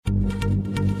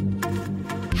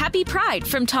Happy Pride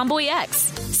from Tomboy X,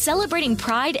 celebrating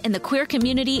pride and the queer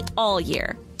community all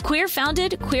year. Queer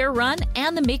founded, queer run,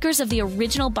 and the makers of the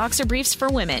original boxer briefs for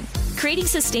women, creating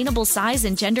sustainable size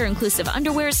and gender inclusive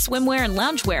underwear, swimwear, and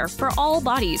loungewear for all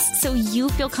bodies so you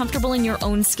feel comfortable in your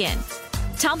own skin.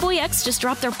 Tomboy X just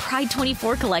dropped their Pride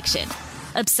 24 collection.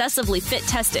 Obsessively fit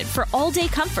tested for all day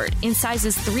comfort in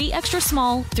sizes 3 extra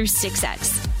small through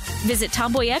 6X. Visit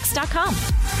tomboyx.com.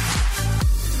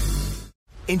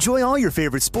 Enjoy all your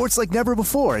favorite sports like never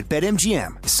before at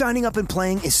BetMGM. Signing up and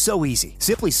playing is so easy.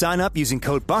 Simply sign up using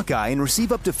code Buckeye and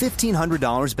receive up to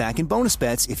 $1,500 back in bonus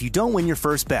bets if you don't win your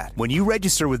first bet. When you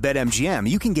register with BetMGM,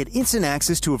 you can get instant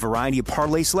access to a variety of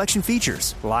parlay selection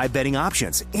features, live betting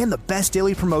options, and the best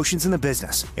daily promotions in the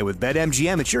business. And with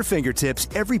BetMGM at your fingertips,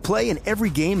 every play and every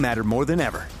game matter more than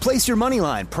ever. Place your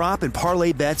moneyline, prop, and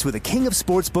parlay bets with the king of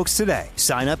sportsbooks today.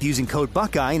 Sign up using code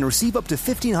Buckeye and receive up to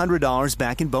 $1,500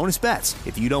 back in bonus bets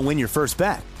if you don't win your first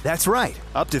bet. That's right,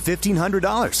 up to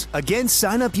 $1,500. Again,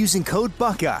 sign up using code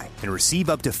Buckeye and receive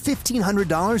up to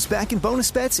 $1,500 back in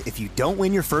bonus bets if you don't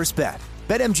win your first bet.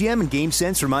 BetMGM and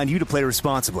GameSense remind you to play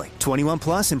responsibly. 21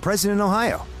 plus and present in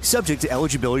Ohio. Subject to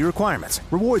eligibility requirements.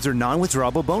 Rewards are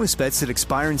non-withdrawable bonus bets that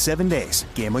expire in 7 days.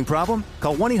 Gambling problem?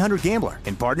 Call 1-800-GAMBLER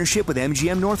in partnership with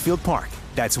MGM Northfield Park.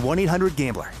 That's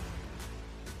 1-800-GAMBLER.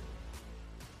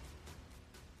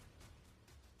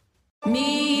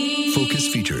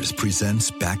 Focus Features presents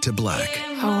Back to Black.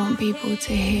 I want people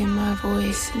to hear my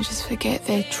voice and just forget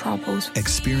their troubles.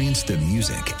 Experience the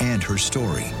music and her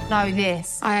story. Know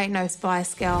this, I ain't no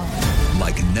Spice Girl.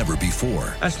 Like never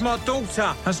before. That's my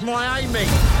daughter. That's my Amy.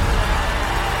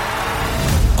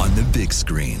 On the big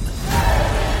screen.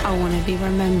 I want to be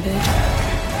remembered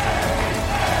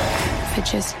for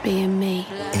just being me.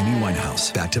 Amy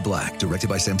Winehouse, Back to Black. Directed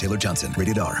by Sam Taylor Johnson.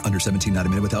 Rated R. Under 17, not a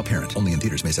minute without parent. Only in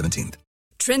theaters May 17th.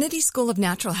 Trinity School of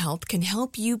Natural Health can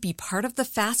help you be part of the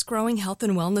fast-growing health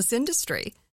and wellness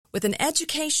industry. With an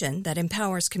education that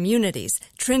empowers communities,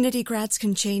 Trinity grads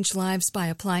can change lives by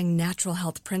applying natural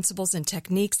health principles and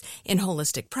techniques in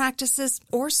holistic practices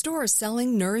or stores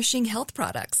selling nourishing health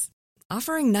products.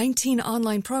 Offering 19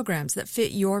 online programs that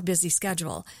fit your busy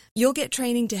schedule, you'll get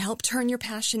training to help turn your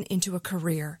passion into a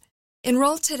career.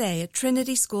 Enroll today at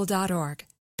trinityschool.org.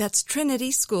 That's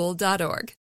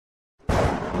trinityschool.org.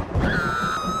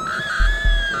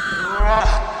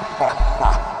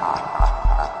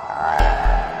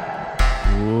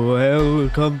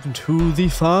 Welcome to the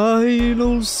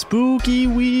final Spooky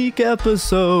Week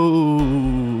episode.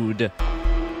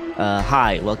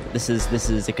 Hi, look, this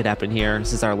is It Could Happen Here.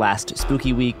 This is our last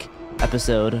Spooky Week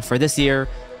episode for this year,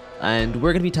 and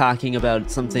we're going to be talking about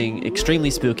something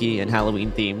extremely spooky and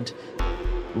Halloween themed.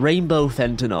 Rainbow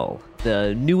fentanyl,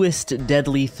 the newest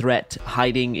deadly threat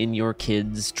hiding in your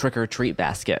kid's trick-or-treat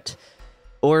basket.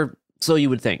 Or so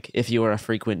you would think if you are a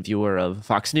frequent viewer of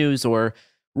Fox News or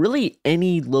really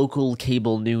any local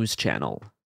cable news channel.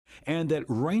 And that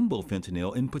rainbow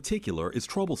fentanyl in particular is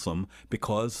troublesome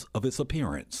because of its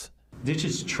appearance. This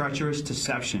is treacherous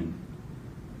deception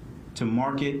to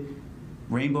market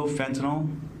rainbow fentanyl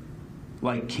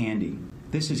like candy.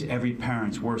 This is every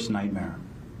parent's worst nightmare,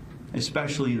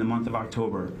 especially in the month of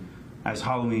October as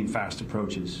Halloween fast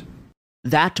approaches.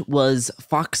 That was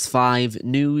Fox 5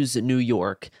 News New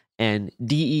York and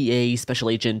DEA Special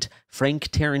Agent Frank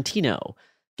Tarantino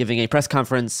giving a press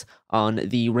conference on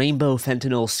the rainbow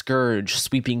fentanyl scourge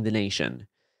sweeping the nation.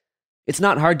 It's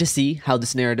not hard to see how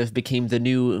this narrative became the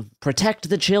new protect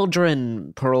the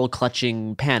children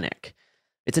pearl-clutching panic.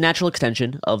 It's a natural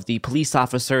extension of the police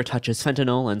officer touches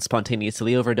fentanyl and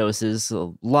spontaneously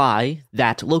overdoses lie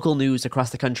that local news across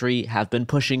the country have been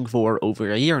pushing for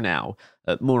over a year now.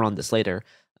 More on this later.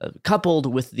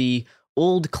 Coupled with the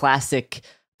old classic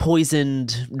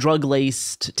poisoned,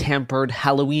 drug-laced, tampered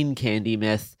Halloween candy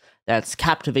myth that's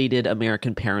captivated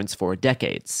American parents for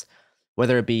decades.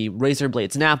 Whether it be razor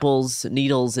blades and apples,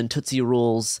 needles and Tootsie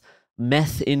Rolls,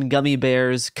 meth in gummy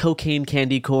bears, cocaine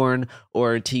candy corn,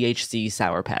 or THC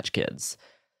Sour Patch Kids.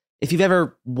 If you've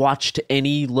ever watched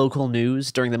any local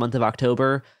news during the month of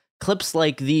October, clips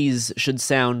like these should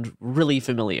sound really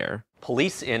familiar.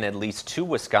 Police in at least 2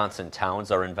 Wisconsin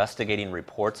towns are investigating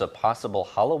reports of possible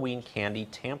Halloween candy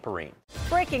tampering.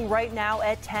 Breaking right now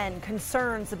at 10,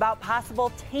 concerns about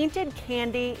possible tainted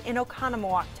candy in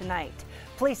Oconomowoc tonight.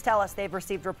 Police tell us they've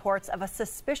received reports of a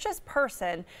suspicious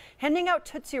person handing out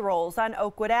Tootsie Rolls on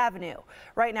Oakwood Avenue.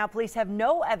 Right now, police have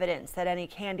no evidence that any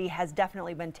candy has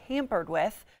definitely been tampered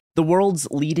with. The world's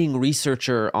leading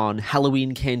researcher on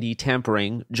Halloween candy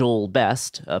tampering, Joel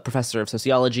Best, a professor of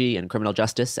sociology and criminal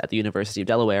justice at the University of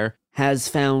Delaware, has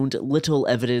found little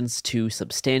evidence to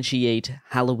substantiate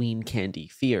Halloween candy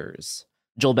fears.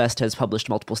 Joel Best has published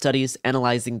multiple studies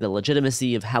analyzing the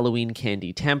legitimacy of Halloween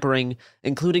candy tampering,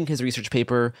 including his research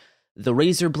paper, The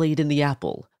Razor Blade in the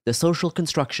Apple, The Social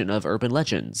Construction of Urban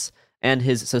Legends, and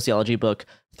his sociology book,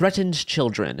 Threatened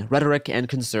Children, Rhetoric and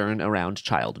Concern Around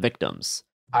Child Victims.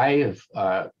 I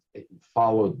have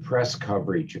followed press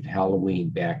coverage of Halloween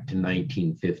back to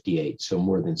 1958, so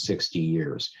more than 60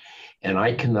 years. And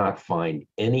I cannot find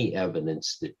any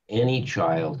evidence that any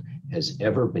child has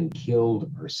ever been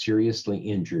killed or seriously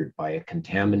injured by a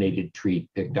contaminated treat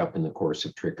picked up in the course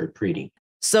of trick-or-treating.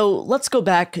 So let's go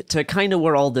back to kind of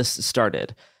where all this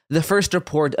started. The first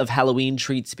report of Halloween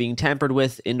treats being tampered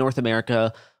with in North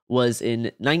America was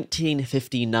in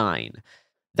 1959.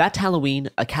 That Halloween,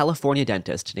 a California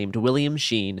dentist named William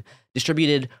Sheen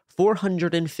distributed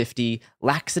 450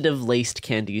 laxative-laced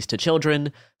candies to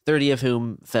children, 30 of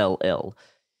whom fell ill.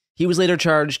 He was later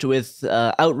charged with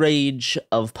outrage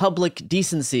of public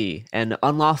decency and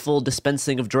unlawful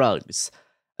dispensing of drugs.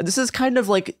 This is kind of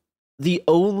like the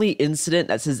only incident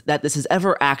that this has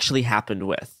ever actually happened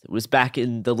with. It was back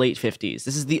in the late 50s.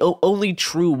 This is the only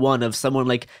true one of someone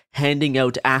like handing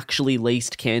out actually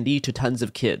laced candy to tons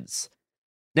of kids.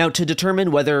 Now, to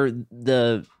determine whether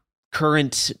the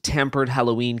current tampered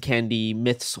Halloween candy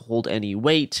myths hold any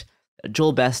weight,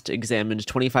 Joel Best examined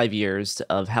 25 years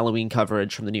of Halloween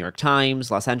coverage from the New York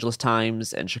Times, Los Angeles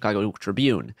Times, and Chicago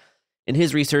Tribune. In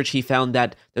his research, he found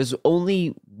that there's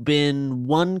only been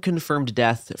one confirmed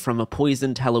death from a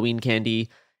poisoned Halloween candy,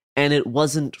 and it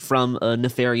wasn't from a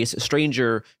nefarious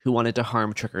stranger who wanted to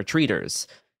harm trick-or-treaters.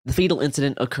 The fatal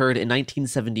incident occurred in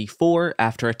 1974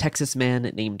 after a Texas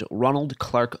man named Ronald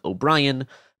Clark O'Brien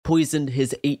poisoned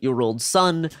his 8-year-old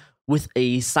son with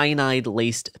a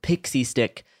cyanide-laced pixie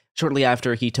stick shortly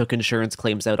after he took insurance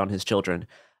claims out on his children.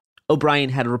 O'Brien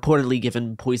had reportedly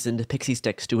given poisoned pixie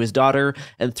sticks to his daughter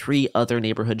and 3 other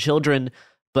neighborhood children,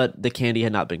 but the candy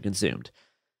had not been consumed.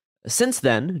 Since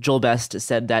then, Joel Best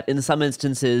said that in some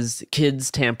instances, kids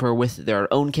tamper with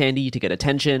their own candy to get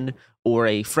attention, or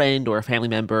a friend or a family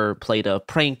member played a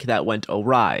prank that went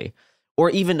awry, or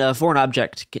even a foreign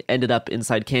object ended up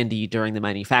inside candy during the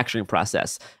manufacturing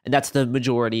process, and that's the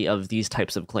majority of these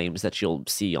types of claims that you'll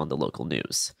see on the local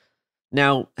news.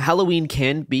 Now, Halloween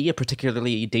can be a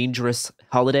particularly dangerous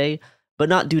holiday, but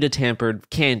not due to tampered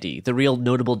candy. The real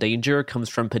notable danger comes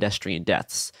from pedestrian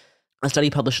deaths. A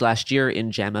study published last year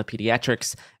in JAMA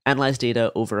Pediatrics analyzed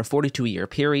data over a 42-year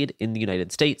period in the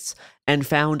United States and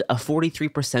found a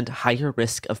 43% higher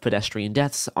risk of pedestrian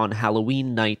deaths on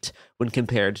Halloween night when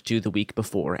compared to the week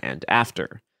before and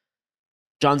after.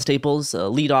 John Staples, a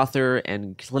lead author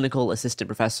and clinical assistant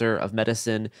professor of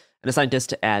medicine and a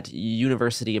scientist at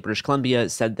University of British Columbia,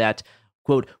 said that,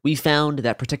 quote, "We found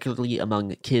that particularly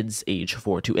among kids age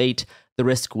 4 to 8, the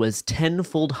risk was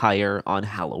 10-fold higher on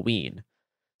Halloween."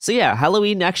 So yeah,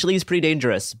 Halloween actually is pretty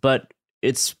dangerous, but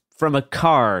it's from a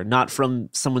car, not from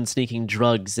someone sneaking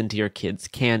drugs into your kid's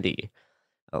candy.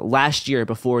 Last year,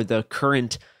 before the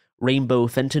current rainbow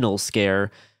fentanyl scare,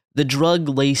 the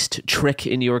drug-laced trick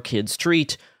in your kid's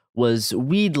treat was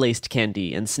weed-laced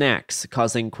candy and snacks,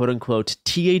 causing quote-unquote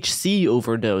THC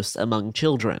overdose among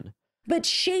children. But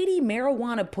shady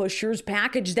marijuana pushers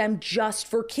package them just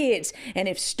for kids, and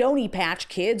if Stony Patch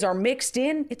Kids are mixed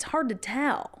in, it's hard to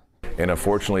tell. And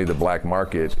unfortunately, the black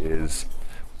market is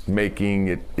making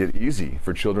it easy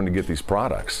for children to get these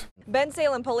products.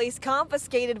 Bensalem police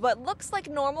confiscated what looks like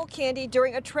normal candy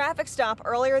during a traffic stop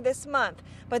earlier this month.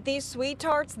 But these sweet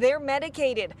tarts, they're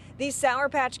medicated. These Sour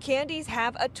Patch candies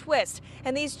have a twist,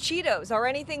 and these Cheetos are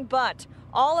anything but.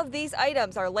 All of these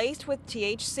items are laced with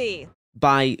THC.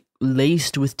 By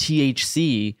laced with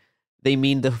THC, they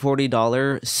mean the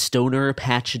 $40 Stoner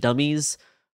Patch Dummies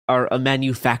are a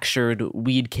manufactured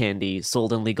weed candy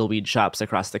sold in legal weed shops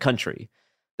across the country.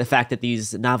 The fact that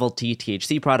these novelty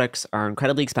THC products are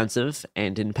incredibly expensive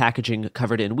and in packaging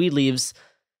covered in weed leaves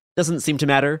doesn't seem to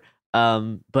matter.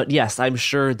 But yes, I'm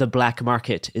sure the black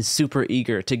market is super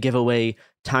eager to give away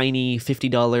tiny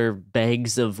 $50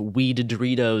 bags of weed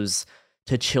Doritos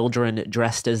to children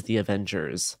dressed as the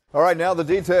Avengers. All right, now the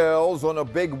details on a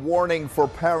big warning for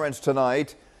parents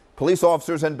tonight. Police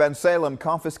officers in Bensalem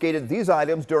confiscated these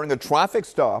items during a traffic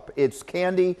stop. It's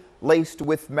candy laced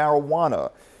with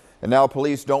marijuana. And now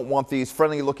police don't want these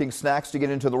friendly-looking snacks to get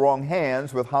into the wrong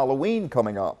hands with Halloween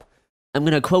coming up. I'm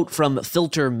going to quote from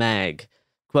Filter Mag.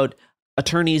 Quote,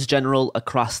 "Attorneys general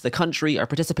across the country are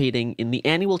participating in the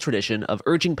annual tradition of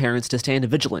urging parents to stand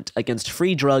vigilant against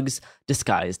free drugs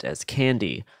disguised as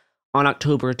candy. On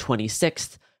October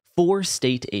 26th, 4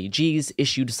 state AGs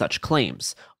issued such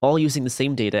claims, all using the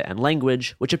same data and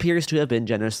language, which appears to have been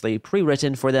generously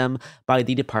pre-written for them by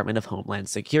the Department of Homeland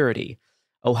Security.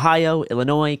 Ohio,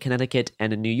 Illinois, Connecticut,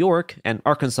 and New York and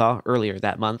Arkansas earlier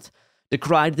that month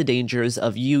decried the dangers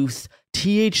of youth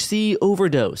THC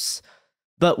overdose,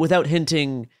 but without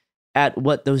hinting at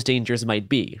what those dangers might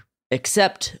be,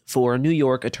 except for New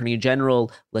York Attorney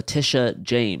General Letitia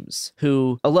James,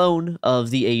 who, alone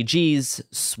of the AGs,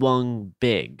 swung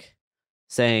big,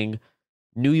 saying,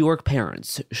 New York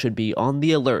parents should be on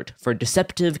the alert for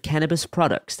deceptive cannabis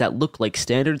products that look like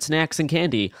standard snacks and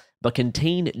candy, but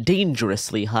contain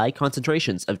dangerously high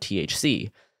concentrations of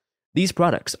THC. These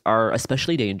products are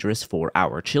especially dangerous for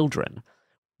our children.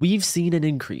 We've seen an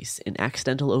increase in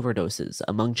accidental overdoses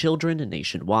among children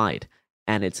nationwide,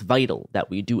 and it's vital that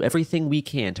we do everything we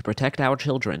can to protect our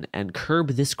children and curb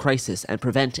this crisis and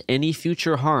prevent any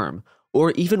future harm,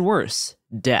 or even worse,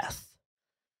 death.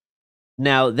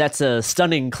 Now, that's a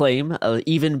stunning claim.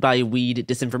 Even by weed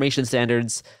disinformation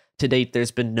standards, to date,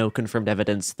 there's been no confirmed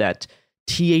evidence that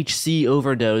THC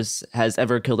overdose has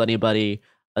ever killed anybody,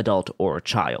 adult or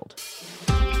child.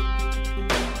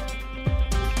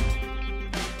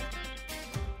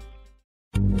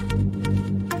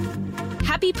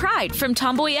 Happy Pride from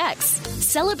Tomboy X,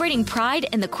 celebrating pride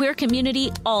and the queer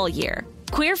community all year.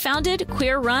 Queer founded,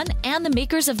 queer run, and the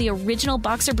makers of the original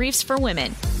boxer briefs for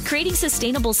women, creating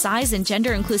sustainable size and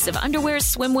gender inclusive underwear,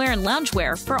 swimwear, and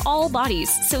loungewear for all bodies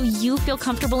so you feel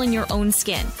comfortable in your own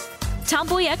skin.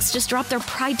 Tomboy X just dropped their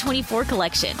Pride 24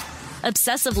 collection,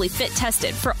 obsessively fit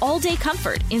tested for all day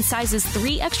comfort in sizes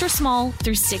 3 extra small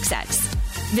through 6X.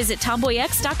 Visit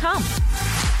tomboyx.com.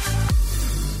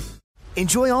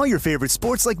 Enjoy all your favorite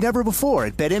sports like never before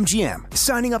at BetMGM.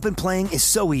 Signing up and playing is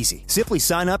so easy. Simply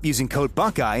sign up using code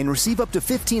Buckeye and receive up to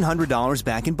 $1,500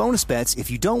 back in bonus bets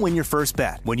if you don't win your first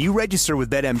bet. When you register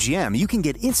with BetMGM, you can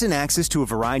get instant access to a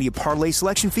variety of parlay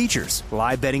selection features,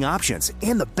 live betting options,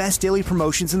 and the best daily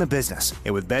promotions in the business.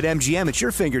 And with BetMGM at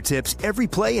your fingertips, every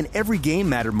play and every game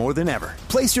matter more than ever.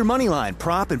 Place your moneyline,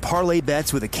 prop, and parlay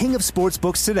bets with the king of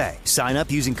sportsbooks today. Sign up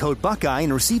using code Buckeye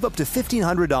and receive up to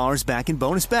 $1,500 back in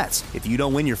bonus bets if you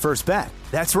don't win your first bet.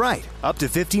 That's right, up to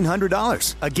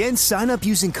 $1,500. Again, sign up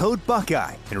using code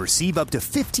Buckeye and receive up to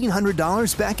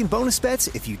 $1,500 back in bonus bets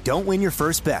if you don't win your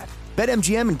first bet.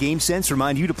 BetMGM and GameSense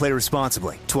remind you to play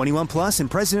responsibly. 21 plus and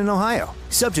present in Ohio.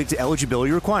 Subject to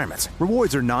eligibility requirements.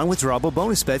 Rewards are non-withdrawable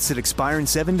bonus bets that expire in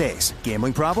 7 days.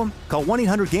 Gambling problem? Call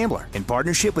 1-800-GAMBLER in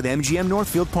partnership with MGM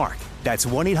Northfield Park. That's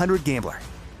 1-800-GAMBLER.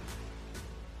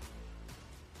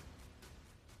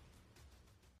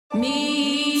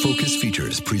 Focus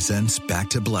Features presents Back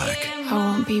to Black. I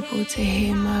want people to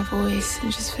hear my voice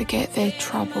and just forget their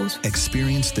troubles.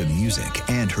 Experience the music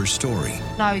and her story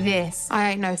Know this,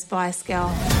 I ain't no Spice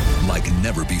Girl. like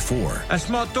never before. That's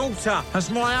my daughter. That's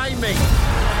my Amy.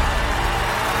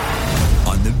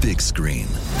 On the big screen.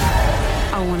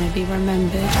 I want to be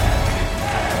remembered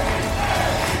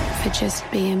for just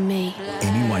being me.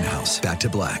 Amy Winehouse, Back to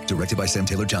Black, directed by Sam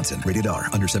Taylor Johnson. Rated R,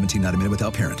 under 17, not a minute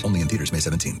without parent. Only in theaters May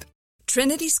 17th.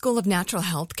 Trinity School of Natural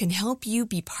Health can help you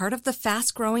be part of the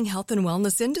fast-growing health and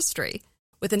wellness industry.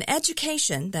 With an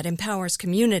education that empowers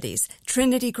communities,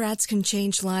 Trinity grads can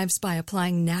change lives by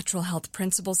applying natural health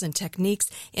principles and techniques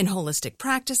in holistic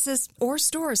practices or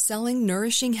stores selling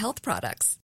nourishing health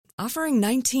products. Offering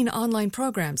 19 online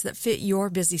programs that fit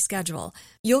your busy schedule,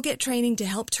 you'll get training to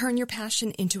help turn your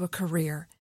passion into a career.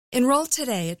 Enroll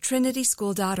today at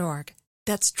trinityschool.org.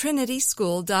 That's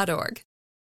trinityschool.org.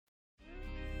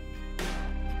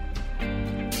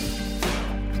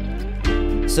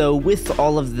 So with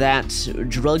all of that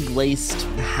drug-laced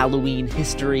Halloween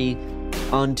history,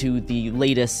 onto the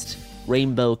latest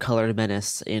rainbow-colored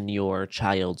menace in your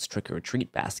child's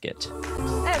trick-or-treat basket.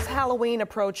 As Halloween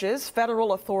approaches,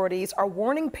 federal authorities are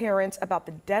warning parents about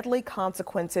the deadly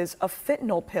consequences of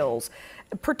fentanyl pills,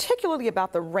 particularly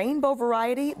about the rainbow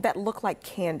variety that look like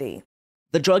candy.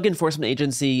 The Drug Enforcement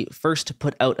Agency first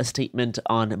put out a statement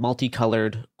on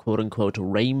multicolored, quote-unquote,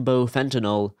 rainbow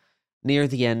fentanyl near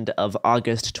the end of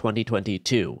August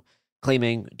 2022,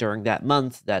 claiming during that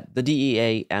month that the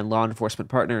DEA and law enforcement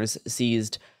partners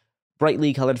seized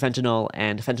brightly colored fentanyl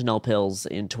and fentanyl pills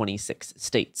in 26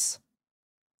 states.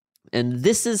 And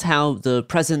this is how the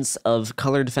presence of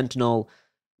colored fentanyl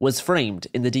was framed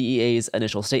in the DEA's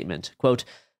initial statement. Quote,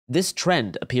 "This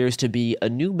trend appears to be a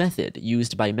new method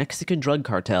used by Mexican drug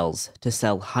cartels to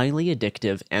sell highly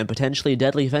addictive and potentially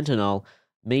deadly fentanyl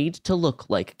made to look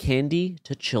like candy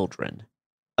to children."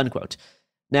 Unquote.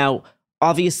 Now,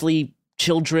 obviously,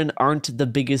 children aren't the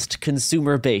biggest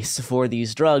consumer base for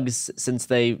these drugs since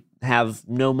they have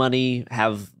no money,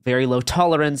 have very low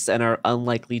tolerance, and are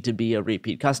unlikely to be a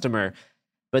repeat customer.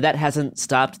 But that hasn't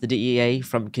stopped the DEA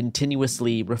from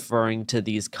continuously referring to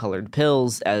these colored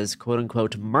pills as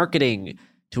quote-unquote marketing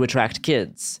to attract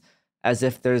kids, as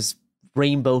if there's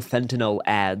rainbow fentanyl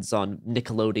ads on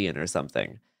Nickelodeon or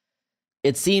something.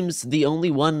 It seems the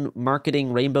only one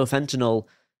marketing rainbow fentanyl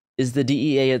is the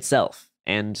DEA itself,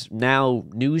 and now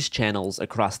news channels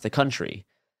across the country.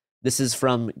 This is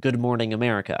from Good Morning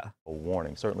America. A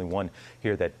warning, certainly one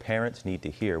here that parents need to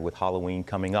hear with Halloween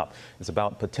coming up. It's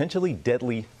about potentially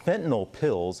deadly fentanyl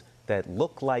pills that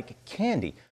look like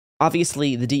candy.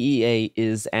 Obviously, the DEA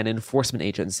is an enforcement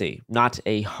agency, not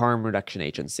a harm reduction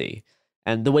agency.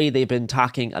 And the way they've been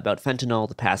talking about fentanyl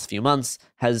the past few months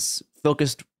has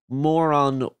focused more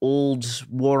on old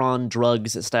war on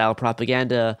drugs style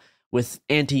propaganda, with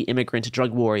anti-immigrant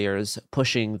drug warriors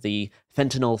pushing the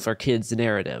fentanyl for kids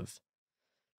narrative.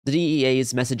 The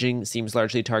DEA's messaging seems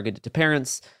largely targeted to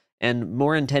parents and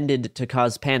more intended to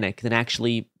cause panic than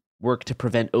actually work to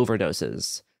prevent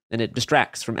overdoses. And it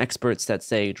distracts from experts that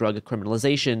say drug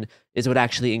criminalization is what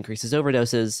actually increases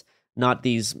overdoses, not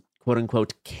these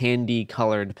quote-unquote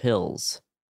candy-colored pills.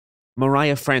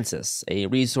 Mariah Francis, a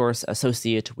resource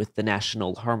associate with the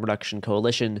National Harm Reduction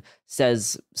Coalition,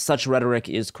 says such rhetoric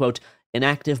is, quote, an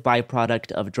active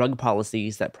byproduct of drug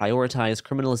policies that prioritize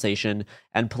criminalization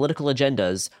and political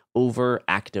agendas over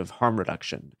active harm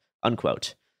reduction,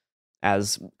 unquote,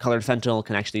 as colored fentanyl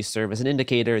can actually serve as an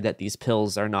indicator that these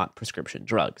pills are not prescription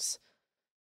drugs.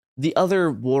 The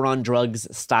other war on drugs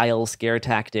style scare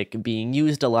tactic being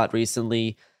used a lot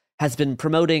recently has been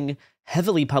promoting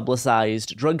heavily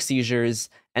publicized drug seizures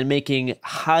and making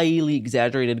highly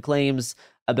exaggerated claims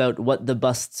about what the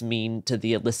busts mean to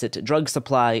the illicit drug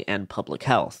supply and public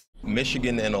health.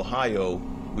 Michigan and Ohio,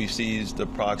 we seized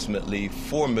approximately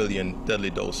 4 million deadly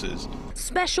doses.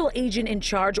 Special agent in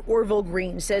charge Orville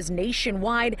Green says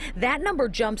nationwide that number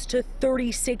jumps to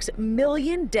 36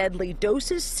 million deadly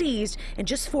doses seized in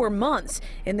just 4 months,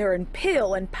 and they're in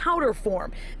pill and powder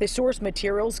form. The source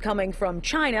materials coming from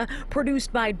China,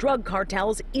 produced by drug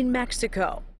cartels in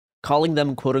Mexico. Calling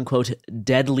them quote-unquote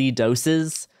deadly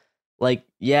doses? Like,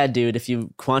 yeah, dude, if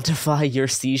you quantify your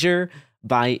seizure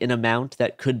by an amount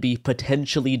that could be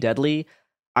potentially deadly,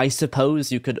 I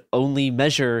suppose you could only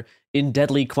measure in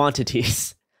deadly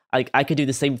quantities. I could do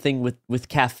the same thing with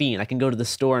caffeine. I can go to the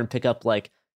store and pick up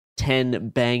like 10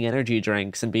 Bang energy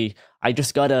drinks and I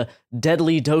just got a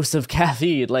deadly dose of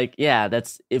caffeine. Like, yeah,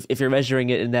 that's if you're measuring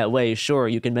it in that way, sure,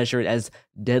 you can measure it as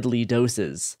deadly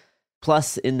doses.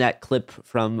 Plus, in that clip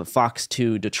from Fox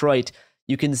 2 Detroit,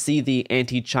 you can see the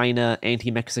anti-China,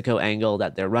 anti-Mexico angle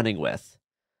that they're running with.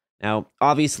 Now,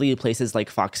 obviously, places like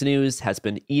Fox News has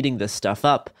been eating this stuff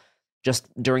up. Just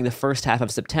during the first half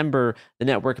of September, the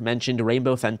network mentioned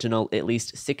rainbow fentanyl at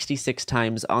least 66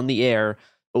 times on the air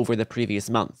over the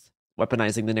previous month,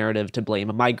 weaponizing the narrative to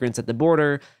blame migrants at the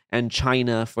border and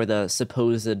China for the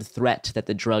supposed threat that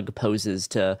the drug poses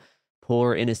to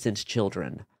poor innocent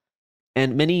children.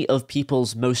 And many of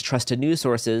people's most trusted news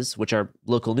sources, which are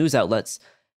local news outlets,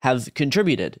 have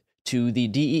contributed to the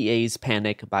DEA's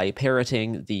panic by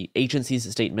parroting the agency's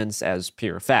statements as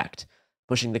pure fact,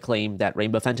 pushing the claim that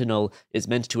rainbow fentanyl is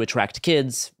meant to attract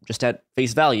kids just at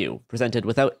face value, presented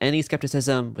without any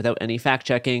skepticism, without any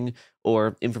fact-checking,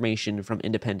 or information from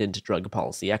independent drug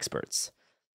policy experts.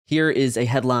 Here is a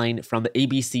headline from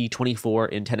ABC 24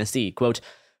 in Tennessee, quote,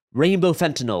 "Rainbow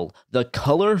fentanyl, the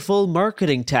colorful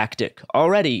marketing tactic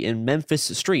already in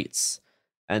Memphis streets."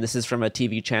 And this is from a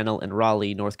TV channel in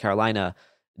Raleigh, North Carolina.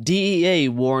 DEA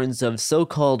warns of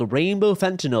so-called rainbow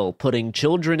fentanyl putting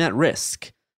children at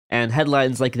risk. And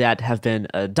headlines like that have been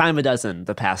a dime a dozen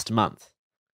the past month.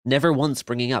 Never once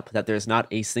bringing up that there's not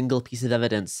a single piece of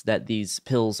evidence that these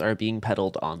pills are being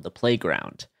peddled on the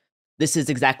playground. This is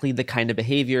exactly the kind of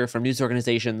behavior from news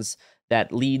organizations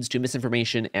that leads to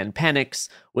misinformation and panics,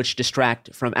 which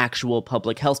distract from actual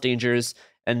public health dangers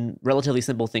and relatively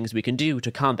simple things we can do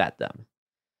to combat them.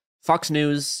 Fox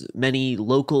News, many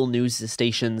local news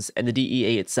stations, and the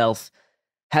DEA itself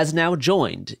has now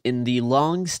joined in the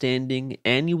long-standing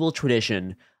annual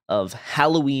tradition of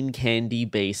Halloween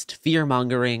candy-based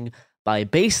fear-mongering by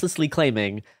baselessly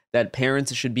claiming that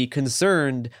parents should be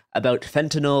concerned about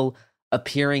fentanyl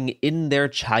appearing in their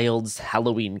child's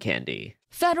Halloween candy.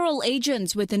 Federal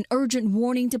agents with an urgent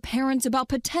warning to parents about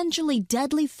potentially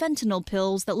deadly fentanyl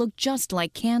pills that look just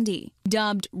like candy.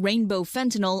 Dubbed rainbow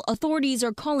fentanyl, authorities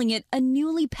are calling it a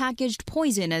newly packaged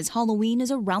poison as Halloween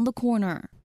is around the corner.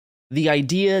 The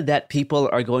idea that people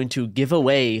are going to give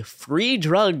away free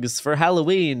drugs for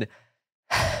Halloween,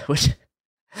 which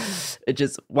it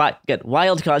just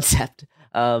wild concept.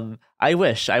 I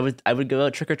wish I would go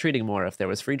out trick-or-treating more if there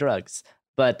was free drugs.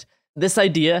 But this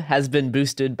idea has been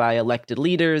boosted by elected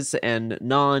leaders and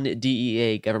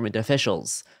non-DEA government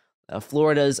officials.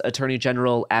 Florida's Attorney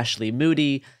General Ashley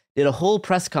Moody did a whole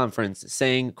press conference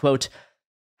saying, quote,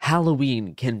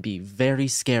 "Halloween can be very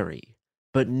scary,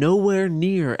 but nowhere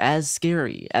near as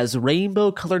scary as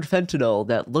rainbow-colored fentanyl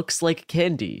that looks like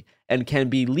candy and can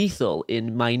be lethal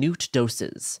in minute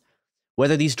doses.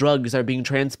 Whether these drugs are being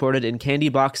transported in candy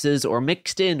boxes or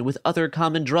mixed in with other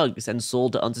common drugs and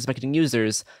sold to unsuspecting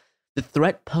users, the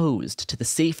threat posed to the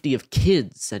safety of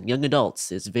kids and young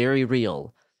adults is very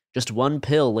real. Just one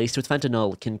pill laced with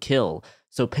fentanyl can kill,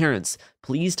 so parents,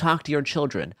 please talk to your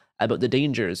children about the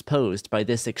dangers posed by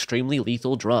this extremely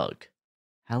lethal drug."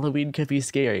 Halloween can be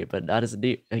scary, but not as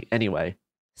anyway.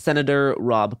 Senator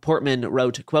Rob Portman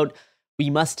wrote, quote, "We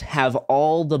must have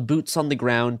all the boots on the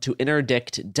ground to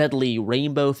interdict deadly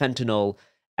rainbow fentanyl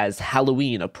as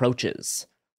Halloween approaches,"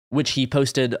 which he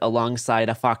posted alongside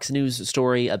a Fox News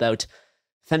story about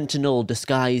fentanyl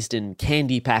disguised in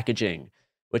candy packaging,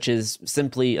 which is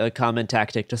simply a common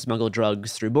tactic to smuggle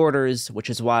drugs through borders, which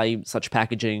is why such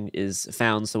packaging is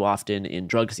found so often in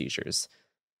drug seizures.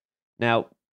 Now,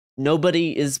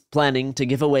 nobody is planning to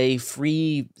give away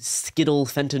free Skittle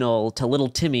fentanyl to little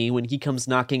Timmy when he comes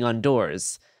knocking on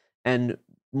doors, and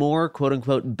more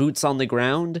quote-unquote boots on the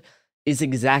ground is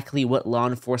exactly what law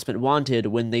enforcement wanted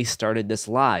when they started this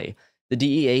lie. The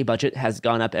DEA budget has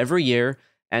gone up every year,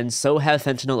 and so have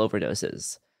fentanyl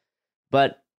overdoses.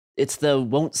 But it's the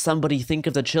won't somebody think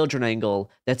of the children angle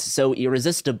that's so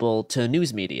irresistible to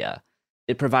news media.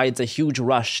 It provides a huge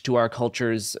rush to our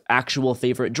culture's actual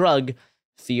favorite drug,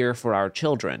 fear for our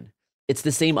children. It's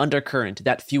the same undercurrent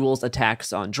that fuels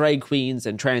attacks on drag queens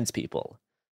and trans people.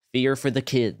 Fear for the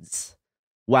kids.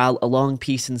 While a long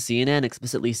piece in CNN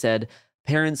explicitly said,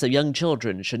 parents of young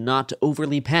children should not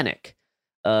overly panic,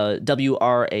 a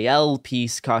WRAL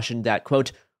piece cautioned that,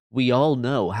 quote, "We all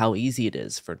know how easy it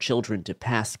is for children to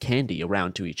pass candy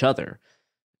around to each other."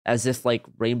 As if, like,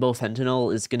 rainbow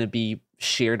fentanyl is going to be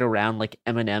shared around like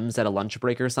M&Ms at a lunch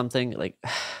break or something. Like,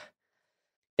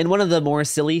 and one of the more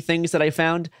silly things that I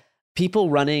found,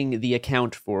 people running the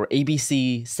account for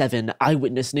ABC 7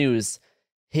 Eyewitness News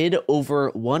hid over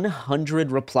 100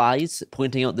 replies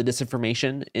pointing out the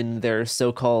disinformation in their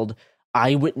so-called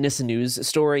Eyewitness News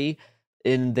story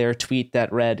in their tweet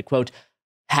that read, quote,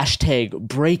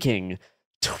 #breaking,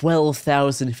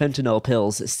 12,000 fentanyl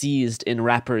pills seized in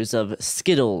wrappers of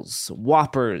Skittles,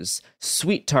 Whoppers,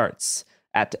 Sweet Tarts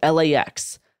at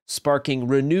LAX, sparking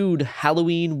renewed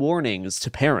Halloween warnings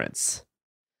to parents.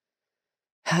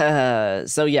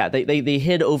 So yeah, they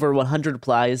hid over 100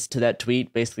 replies to that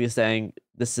tweet, basically saying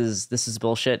this is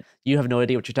bullshit. You have no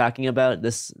idea what you're talking about.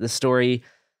 This story,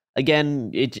 again,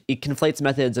 it conflates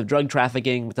methods of drug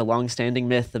trafficking with the long-standing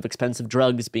myth of expensive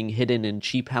drugs being hidden in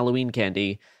cheap Halloween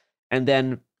candy. And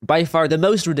then, by far, the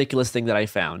most ridiculous thing that I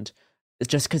found, is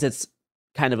just because it's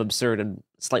kind of absurd and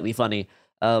slightly funny.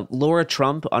 Laura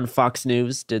Trump on Fox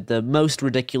News did the most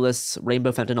ridiculous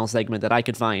rainbow fentanyl segment that I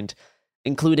could find,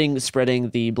 including spreading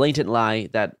the blatant lie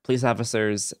that police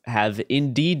officers have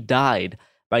indeed died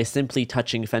by simply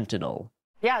touching fentanyl.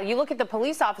 Yeah, you look at the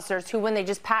police officers who, when they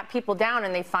just pat people down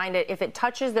and they find it, if it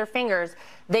touches their fingers,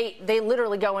 they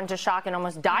literally go into shock and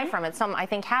almost die from it. Some, I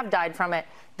think, have died from it.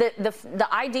 The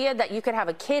idea that you could have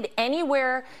a kid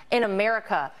anywhere in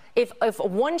America, if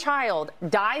one child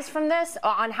dies from this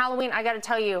on Halloween, I got to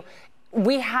tell you,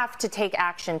 we have to take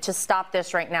action to stop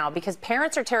this right now because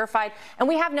parents are terrified and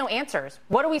we have no answers.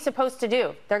 What are we supposed to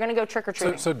do? They're going to go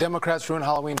trick-or-treating. So Democrats ruin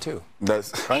Halloween too.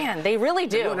 Man, they really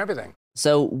do. They ruin everything.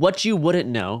 So what you wouldn't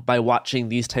know by watching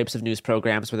these types of news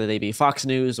programs, whether they be Fox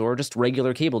News or just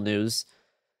regular cable news,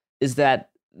 is that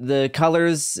the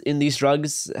colors in these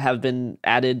drugs have been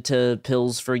added to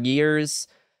pills for years.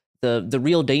 The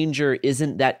real danger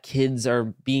isn't that kids are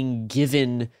being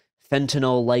given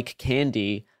fentanyl-like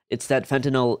candy. It's that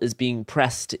fentanyl is being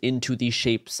pressed into the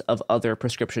shapes of other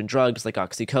prescription drugs like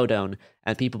oxycodone,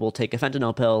 and people will take a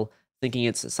fentanyl pill thinking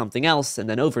it's something else and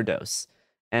then overdose.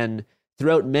 And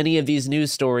throughout many of these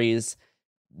news stories,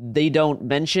 they don't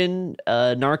mention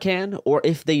Narcan, or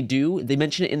if they do, they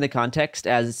mention it in the context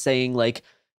as saying, like,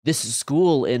 this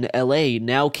school in LA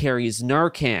now carries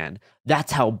Narcan.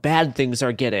 That's how bad things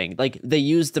are getting. Like, they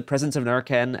use the presence of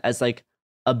Narcan as, like,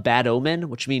 a bad omen,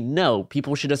 which means, no,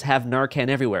 people should just have Narcan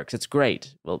everywhere because it's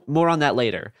great. Well, more on that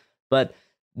later. But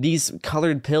these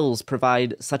colored pills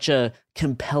provide such a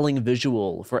compelling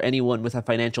visual for anyone with a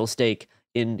financial stake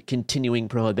in continuing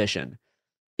prohibition.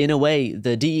 In a way,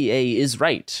 the DEA is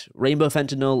right. Rainbow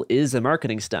fentanyl is a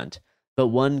marketing stunt, but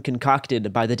one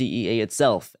concocted by the DEA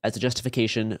itself as a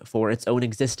justification for its own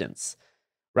existence,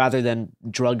 rather than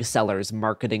drug sellers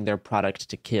marketing their product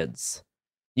to kids.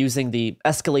 Using the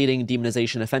escalating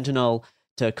demonization of fentanyl,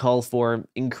 to call for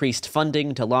increased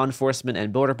funding to law enforcement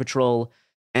and Border Patrol,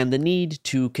 and the need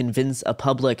to convince a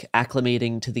public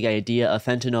acclimating to the idea of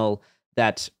fentanyl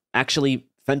that actually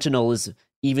fentanyl is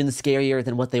even scarier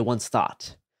than what they once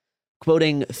thought.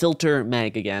 Quoting Filter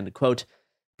Mag again, quote,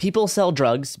 "People sell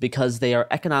drugs because they are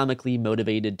economically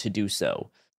motivated to do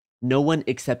so. No one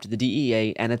except the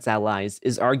DEA and its allies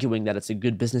is arguing that it's a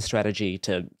good business strategy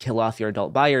to kill off your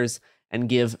adult buyers and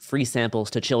give free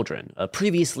samples to children, a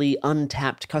previously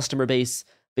untapped customer base,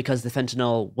 because the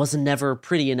fentanyl was never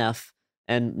pretty enough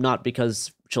and not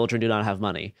because children do not have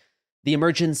money. The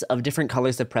emergence of different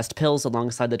colors of pressed pills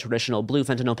alongside the traditional blue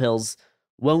fentanyl pills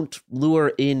won't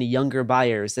lure in younger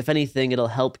buyers. If anything, it'll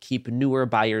help keep newer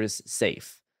buyers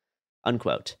safe."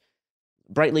 Unquote.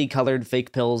 Brightly colored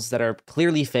fake pills that are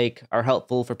clearly fake are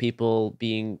helpful for people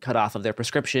being cut off of their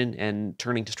prescription and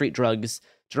turning to street drugs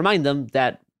to remind them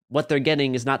that what they're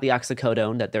getting is not the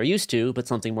oxycodone that they're used to, but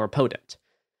something more potent.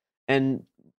 And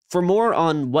for more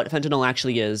on what fentanyl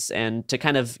actually is, and to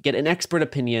kind of get an expert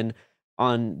opinion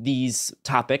on these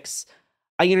topics,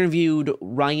 I interviewed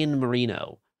Ryan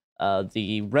Marino,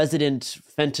 the resident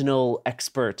fentanyl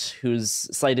expert who's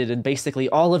cited in basically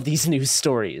all of these news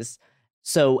stories.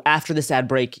 So after this ad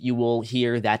break, you will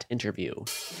hear that interview.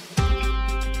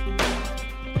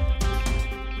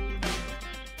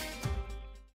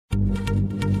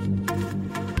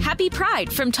 Happy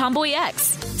Pride from Tomboy X,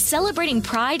 celebrating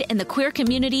pride and the queer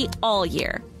community all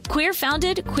year. Queer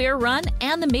founded, queer run,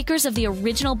 and the makers of the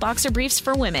original boxer briefs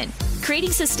for women,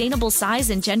 creating sustainable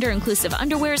size and gender inclusive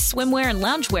underwear, swimwear, and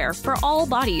loungewear for all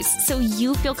bodies so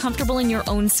you feel comfortable in your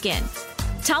own skin.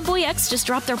 Tomboy X just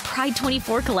dropped their Pride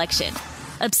 24 collection,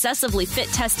 obsessively fit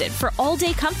tested for all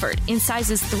day comfort in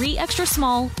sizes 3 extra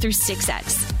small through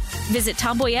 6X. Visit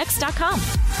tomboyx.com.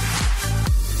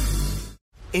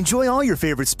 Enjoy all your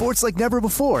favorite sports like never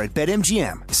before at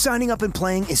BetMGM. Signing up and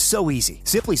playing is so easy.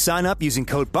 Simply sign up using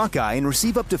code Buckeye and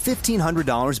receive up to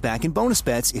 $1,500 back in bonus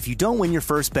bets if you don't win your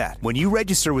first bet. When you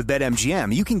register with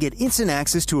BetMGM, you can get instant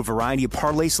access to a variety of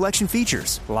parlay selection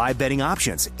features, live betting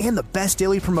options, and the best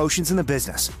daily promotions in the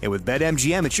business. And with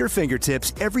BetMGM at your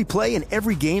fingertips, every play and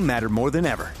every game matter more than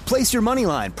ever. Place your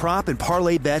moneyline, prop, and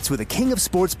parlay bets with the king of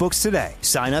sportsbooks today.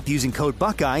 Sign up using code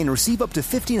Buckeye and receive up to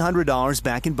 $1,500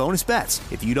 back in bonus bets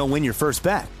if you don't win your first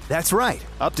bet. That's right,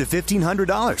 up to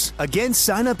 $1,500. Again,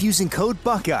 sign up using code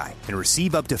Buckeye and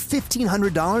receive up to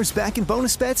 $1,500 back in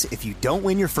bonus bets if you don't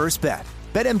win your first bet.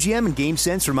 BetMGM and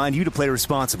GameSense remind you to play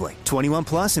responsibly. 21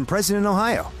 plus and present in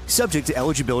Ohio. Subject to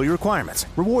eligibility requirements.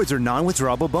 Rewards are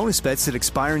non-withdrawable bonus bets that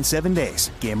expire in 7 days.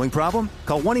 Gambling problem?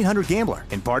 Call 1-800-GAMBLER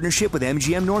in partnership with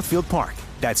MGM Northfield Park.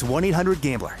 That's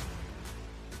 1-800-GAMBLER.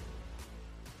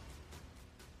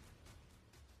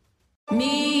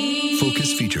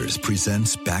 Focus Features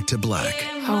presents Back to Black.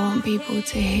 I want people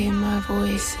to hear my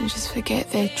voice and just forget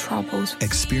their troubles.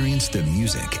 Experience the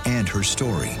music and her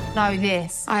story Know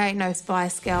this, I ain't no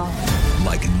Spice Girl.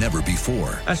 like never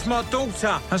before. That's my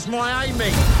daughter. That's my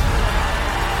Amy.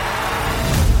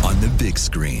 On the big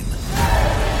screen.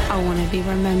 I want to be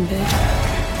remembered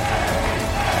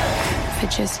for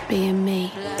just being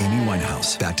me. Amy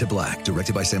Winehouse, Back to Black,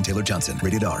 directed by Sam Taylor Johnson.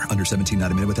 Rated R, under 17,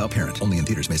 not admitted without parent. Only in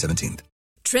theaters May 17th.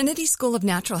 Trinity School of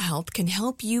Natural Health can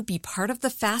help you be part of the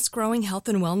fast-growing health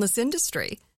and wellness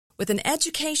industry. With an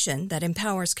education that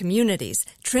empowers communities,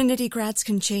 Trinity grads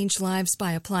can change lives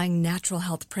by applying natural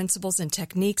health principles and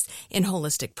techniques in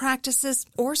holistic practices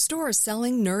or stores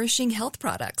selling nourishing health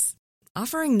products.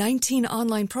 Offering 19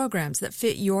 online programs that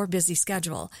fit your busy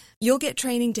schedule, you'll get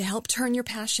training to help turn your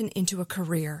passion into a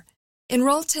career.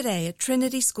 Enroll today at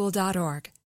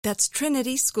trinityschool.org. That's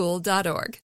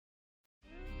trinityschool.org.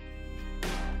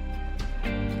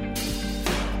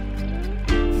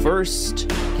 First,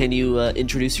 can you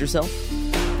introduce yourself?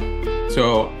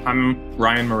 So I'm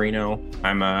Ryan Marino.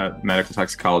 I'm a medical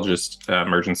toxicologist,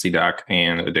 emergency doc,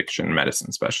 and addiction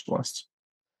medicine specialist.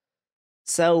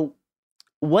 So,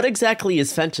 what exactly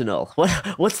is fentanyl?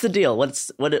 What's the deal? What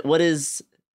is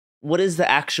the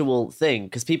actual thing?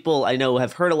 Because people I know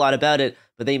have heard a lot about it,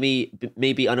 but they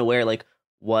may be unaware, like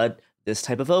what this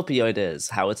type of opioid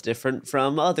is, how it's different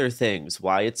from other things,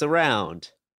 why it's around.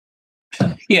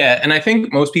 Yeah, and I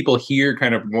think most people hear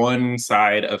kind of one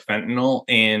side of fentanyl.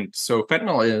 And so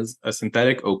fentanyl is a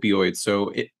synthetic opioid.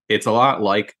 So it's a lot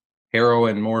like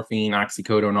heroin, morphine,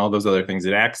 oxycodone, all those other things.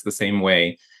 It acts the same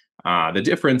way. The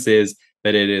difference is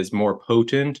that it is more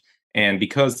potent. And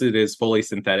because it is fully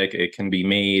synthetic, it can be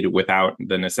made without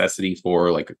the necessity for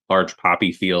like large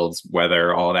poppy fields,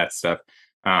 weather, all that stuff.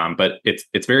 But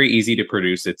it's very easy to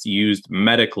produce. It's used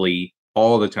medically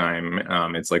all the time.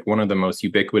 It's like one of the most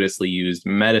ubiquitously used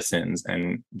medicines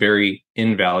and very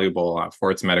invaluable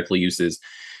for its medical uses.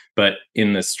 But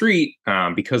in the street,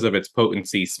 because of its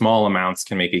potency, small amounts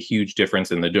can make a huge difference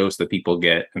in the dose that people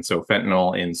get. And so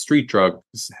fentanyl in street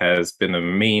drugs has been the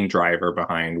main driver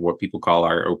behind what people call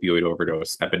our opioid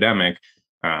overdose epidemic,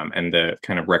 and the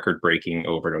kind of record-breaking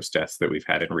overdose deaths that we've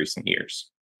had in recent years.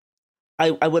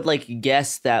 I would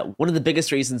guess that one of the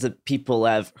biggest reasons that people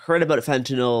have heard about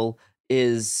fentanyl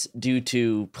is due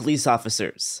to police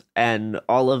officers and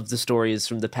all of the stories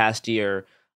from the past year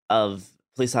of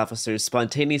police officers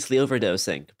spontaneously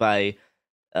overdosing by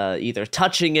either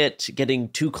touching it, getting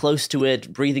too close to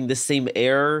it, breathing the same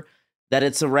air that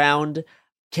it's around.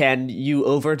 Can you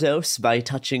overdose by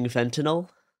touching fentanyl?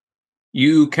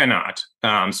 You cannot.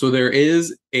 So there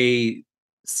is a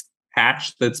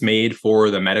patch that's made for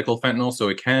the medical fentanyl, so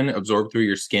it can absorb through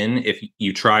your skin if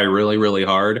you try really, really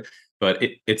hard. But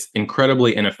it's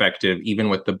incredibly ineffective, even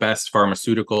with the best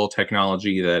pharmaceutical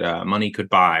technology that money could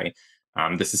buy.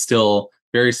 This is still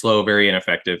very slow, very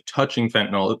ineffective. Touching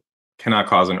fentanyl cannot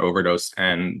cause an overdose.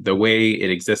 And the way it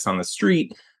exists on the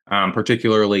street,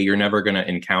 particularly, you're never going to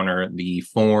encounter the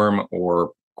form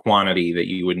or quantity that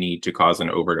you would need to cause an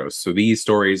overdose. So these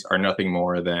stories are nothing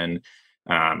more than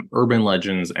urban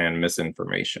legends and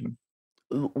misinformation.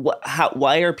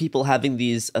 Why are people having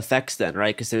these effects then,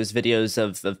 right? Because there's videos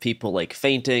of people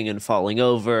fainting and falling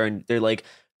over, and they're like,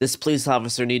 this police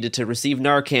officer needed to receive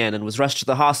Narcan and was rushed to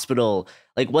the hospital.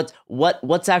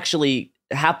 What's actually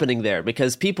happening there?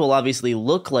 Because people obviously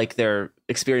look like they're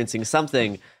experiencing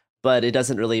something, but it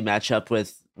doesn't really match up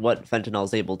with what fentanyl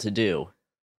is able to do.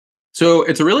 So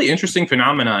it's a really interesting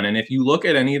phenomenon. And if you look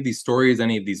at any of these stories,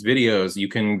 any of these videos, you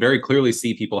can very clearly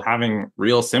see people having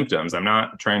real symptoms. I'm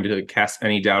not trying to cast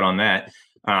any doubt on that.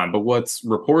 But what's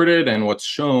reported and what's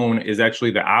shown is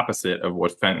actually the opposite of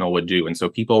what fentanyl would do. And so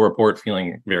people report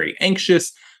feeling very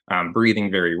anxious, breathing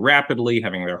very rapidly,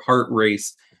 having their heart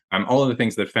race, all of the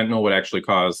things that fentanyl would actually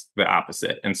cause the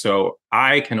opposite. And so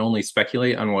I can only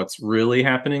speculate on what's really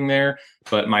happening there.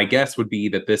 But my guess would be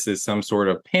that this is some sort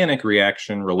of panic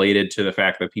reaction related to the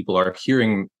fact that people are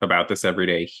hearing about this every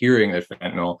day, hearing that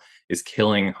fentanyl is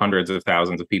killing hundreds of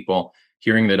thousands of people,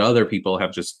 hearing that other people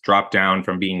have just dropped down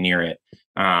from being near it.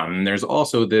 There's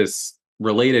also this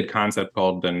related concept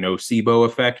called the nocebo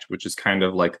effect, which is kind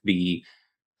of like the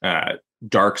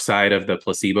dark side of the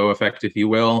placebo effect, if you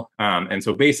will. And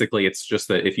so basically, it's just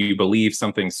that if you believe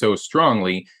something so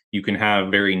strongly, you can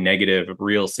have very negative,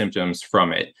 real symptoms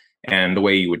from it. And the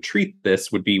way you would treat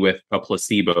this would be with a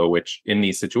placebo, which in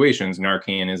these situations,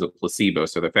 Narcan is a placebo.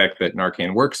 So the fact that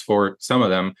Narcan works for some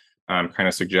of them kind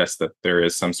of suggests that there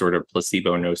is some sort of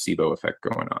placebo-nocebo effect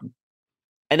going on.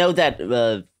 I know that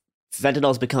fentanyl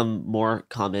has become more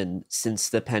common since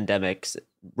the pandemic.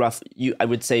 I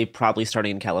would say probably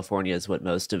starting in California is what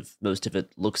most of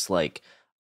it looks like.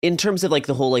 In terms of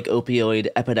the whole opioid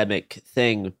epidemic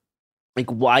thing,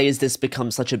 why has this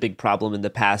become such a big problem in the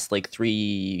past 3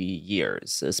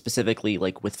 years, specifically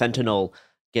with fentanyl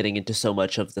getting into so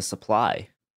much of the supply?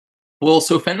 Well,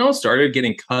 so fentanyl started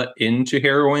getting cut into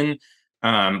heroin,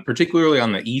 particularly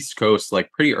on the East Coast,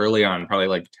 pretty early on,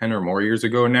 probably 10 or more years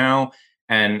ago now,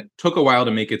 and took a while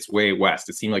to make its way west.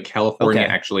 It seemed like California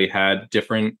actually had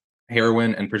different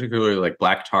heroin, and particularly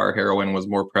black tar heroin was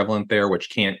more prevalent there, which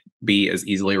can't be as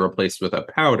easily replaced with a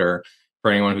powder for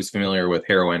anyone who's familiar with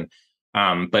heroin.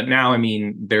 But now,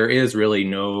 there is really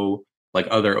no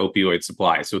other opioid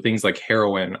supply. So things like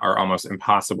heroin are almost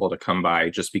impossible to come by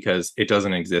just because it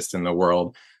doesn't exist in the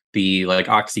world. The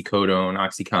oxycodone,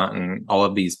 OxyContin, all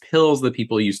of these pills that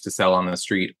people used to sell on the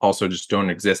street also just don't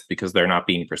exist because they're not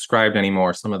being prescribed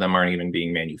anymore. Some of them aren't even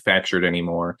being manufactured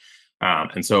anymore.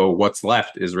 And so what's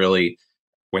left is really,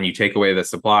 when you take away the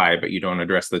supply, but you don't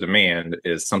address the demand,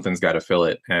 is something's got to fill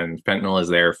it. And fentanyl is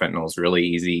there. Fentanyl is really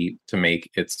easy to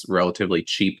make. It's relatively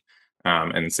cheap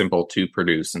and simple to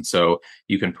produce. And so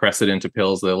you can press it into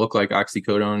pills that look like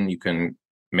oxycodone. You can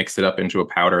mix it up into a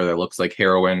powder that looks like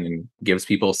heroin and gives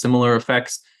people similar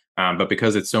effects. But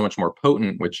because it's so much more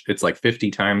potent, which it's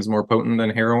 50 times more potent than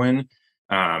heroin.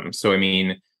 So,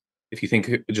 if you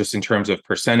think just in terms of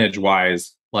percentage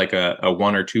wise, a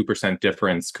 1 or 2%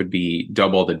 difference could be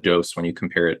double the dose when you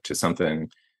compare it to something.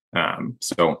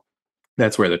 So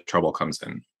that's where the trouble comes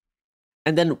in.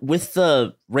 And then with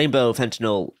the rainbow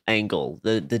fentanyl angle,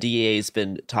 the DEA has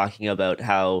been talking about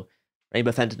how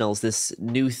rainbow fentanyl is this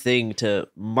new thing to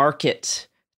market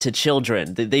to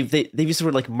children. They've used the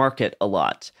word market a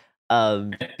lot,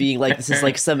 being this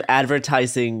is some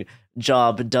advertising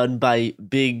job done by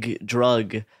big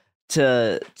drug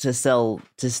to sell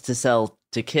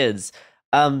to kids.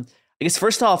 I guess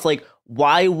first off,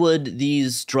 why would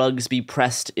these drugs be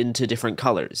pressed into different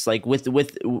colors? Like with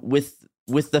the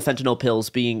fentanyl pills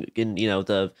being in,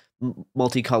 the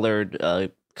multicolored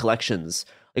collections,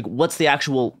 like what's the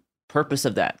actual purpose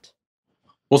of that?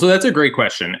 Well, so that's a great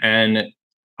question. And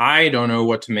I don't know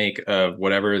what to make of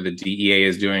whatever the DEA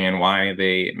is doing and why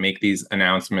they make these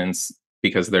announcements,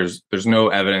 because there's no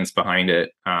evidence behind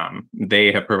it.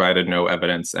 They have provided no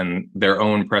evidence, and their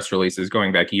own press releases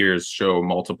going back years show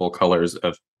multiple colors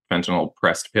of fentanyl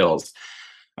pressed pills.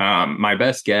 My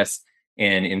best guess,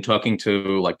 and in talking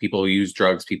to like people who use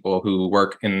drugs, people who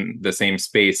work in the same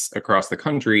space across the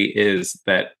country, is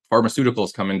that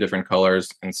pharmaceuticals come in different colors.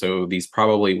 And so these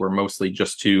probably were mostly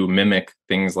just to mimic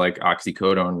things like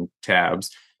oxycodone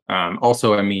tabs.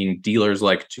 Also, I mean, dealers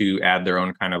like to add their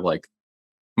own kind of like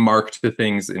mark to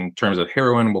things. In terms of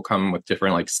heroin, will come with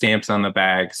different like stamps on the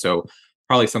bag. So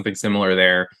probably something similar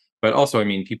there. But also, I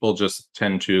mean, people just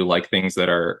tend to like things that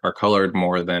are colored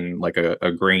more than like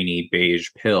a grainy beige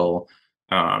pill.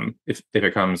 If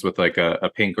it comes with like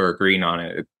a pink or a green on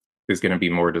it, it is going to be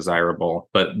more desirable.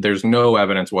 But there's no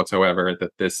evidence whatsoever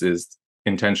that this is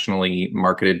intentionally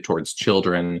marketed towards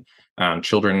children.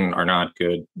 Children are not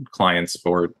good clients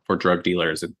for drug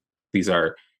dealers. These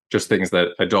are just things that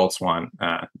adults want.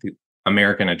 The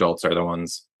American adults are the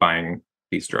ones buying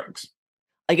these drugs.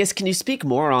 I guess, can you speak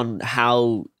more on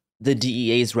how the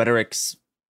DEA's rhetorics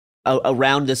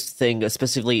around this thing,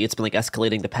 specifically, it's been like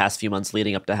escalating the past few months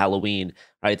leading up to Halloween,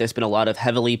 right? There's been a lot of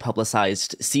heavily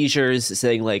publicized seizures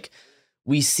saying like,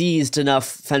 we seized enough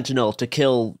fentanyl to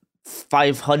kill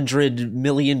 500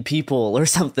 million people or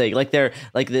something. Like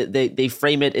they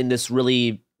frame it in this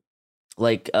really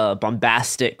like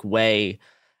bombastic way.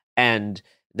 And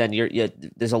then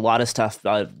there's a lot of stuff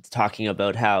talking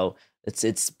about how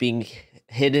it's being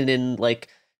hidden in like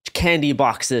candy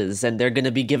boxes, and they're going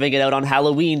to be giving it out on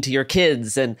Halloween to your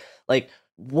kids. And like,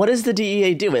 what is the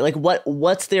DEA doing? Like,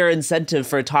 what's their incentive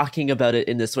for talking about it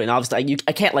in this way? And obviously,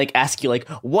 I can't like ask you like,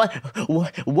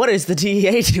 what is the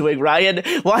DEA doing, Ryan?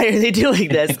 Why are they doing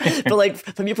this? But like,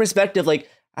 from your perspective, like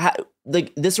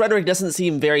this rhetoric doesn't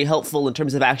seem very helpful in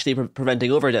terms of actually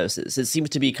preventing overdoses. It seems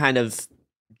to be kind of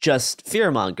just fear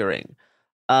mongering,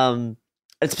 and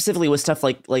specifically with stuff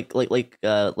like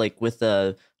with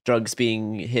the drugs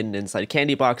being hidden inside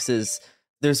candy boxes.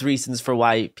 There's reasons for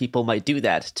why people might do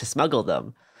that, to smuggle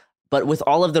them. But with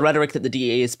all of the rhetoric that the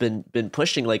DEA has been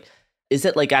pushing, like, is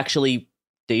it like actually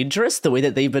dangerous the way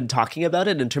that they've been talking about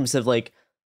it, in terms of like,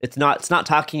 it's not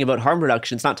talking about harm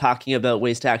reduction, it's not talking about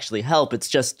ways to actually help, it's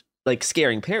just like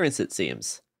scaring parents, it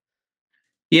seems.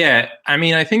 Yeah, I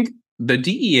mean, I think the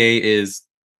DEA is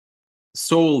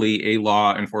solely a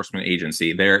law enforcement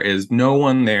agency. There is no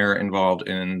one there involved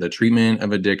in the treatment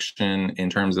of addiction in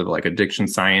terms of like addiction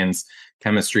science,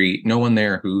 chemistry. No one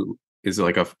there who is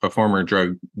like a former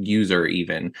drug user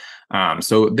even.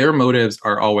 So their motives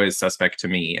are always suspect to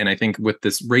me. And I think with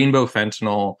this Rainbow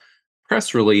Fentanyl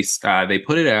press release, they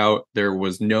put it out. There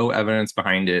was no evidence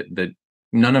behind it. That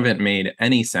none of it made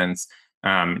any sense.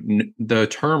 The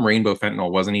term rainbow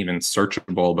fentanyl wasn't even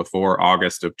searchable before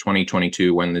August of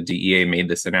 2022 when the DEA made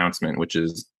this announcement, which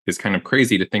is kind of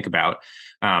crazy to think about.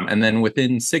 And then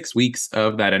within 6 weeks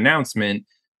of that announcement,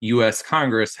 U.S.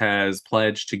 Congress has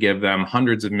pledged to give them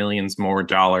hundreds of millions more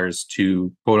dollars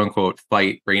to quote unquote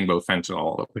fight rainbow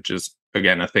fentanyl, which is,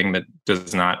 again, a thing that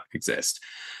does not exist.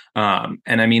 And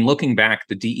I mean, looking back,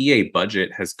 the DEA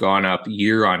budget has gone up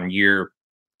year on year,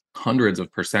 hundreds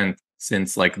of percent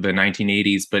since like the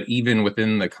 1980s, but even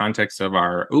within the context of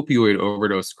our opioid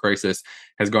overdose crisis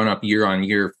has gone up year on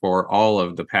year for all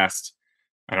of the past,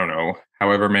 I don't know,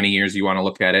 however many years you want to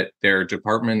look at it. Their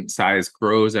department size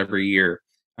grows every year,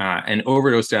 and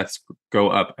overdose deaths go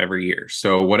up every year.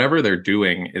 So whatever they're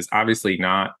doing is obviously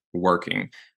not working.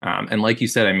 And like you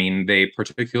said, I mean, they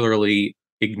particularly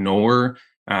ignore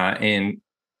and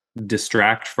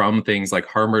distract from things like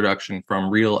harm reduction, from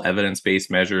real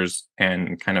evidence-based measures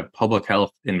and kind of public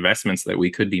health investments that we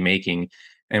could be making.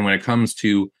 And when it comes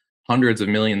to hundreds of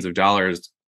millions of dollars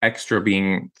extra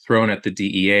being thrown at the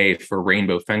DEA for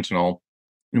rainbow fentanyl,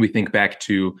 and we think back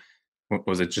to, what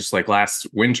was it, just like last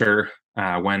winter,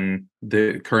 when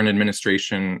the current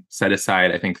administration set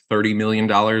aside, I think, $30 million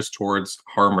towards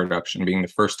harm reduction, being the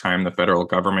first time the federal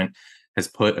government has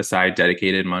put aside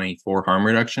dedicated money for harm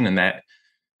reduction. And that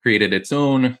created its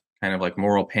own kind of like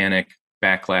moral panic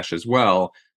backlash as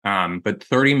well. But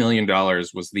 $30 million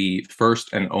was the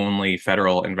first and only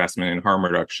federal investment in harm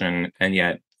reduction. And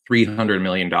yet $300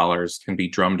 million can be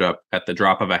drummed up at the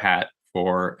drop of a hat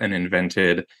for an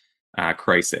invented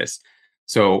crisis.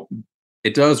 So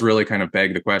it does really kind of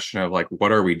beg the question of like,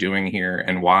 what are we doing here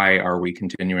and why are we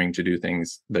continuing to do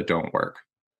things that don't work?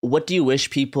 What do you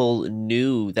wish people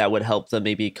knew that would help them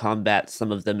maybe combat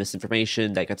some of the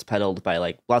misinformation that gets peddled by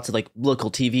like lots of like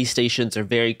local TV stations are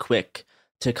very quick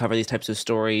to cover these types of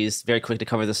stories, very quick to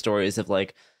cover the stories of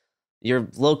like your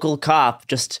local cop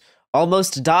just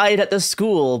almost died at the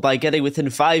school by getting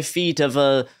within 5 feet of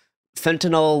a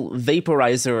fentanyl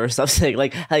vaporizer or something.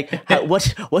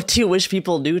 What do you wish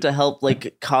people knew to help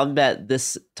like combat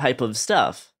this type of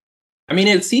stuff? I mean,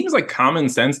 it seems like common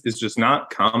sense is just not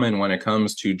common when it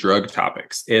comes to drug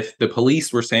topics. If the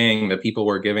police were saying that people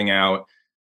were giving out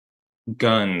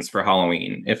guns for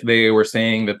Halloween, if they were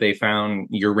saying that they found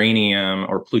uranium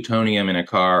or plutonium in a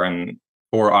car and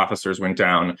 4 officers went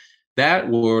down, that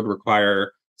would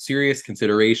require serious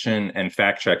consideration and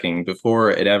fact checking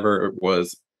before it ever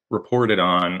was reported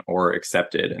on or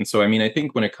accepted. And so, I mean, I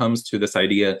think when it comes to this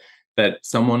idea that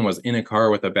someone was in a car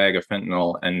with a bag of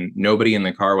fentanyl and nobody in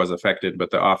the car was affected,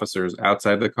 but the officers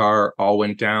outside the car all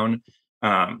went down,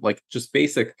 like just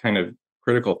basic kind of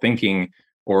critical thinking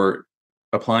or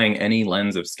applying any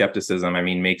lens of skepticism, I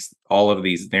mean, makes all of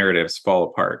these narratives fall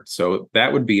apart. So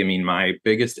that would be, I mean, my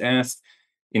biggest ask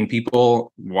in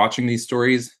people watching these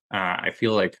stories. I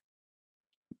feel like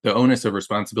the onus of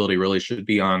responsibility really should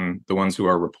be on the ones who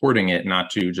are reporting it, not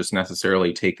to just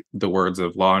necessarily take the words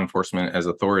of law enforcement as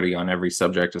authority on every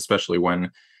subject, especially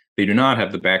when they do not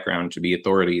have the background to be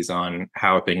authorities on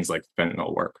how things like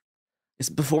fentanyl work.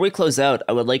 Before we close out,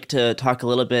 I would like to talk a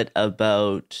little bit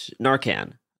about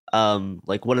Narcan,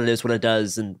 like what it is, what it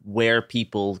does, and where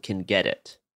people can get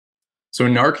it. So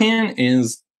Narcan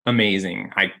is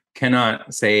amazing. I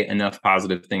cannot say enough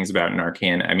positive things about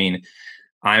Narcan. I mean,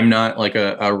 I'm not like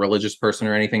a religious person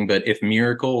or anything, but if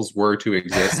miracles were to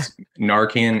exist,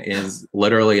 Narcan is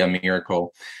literally a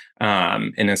miracle.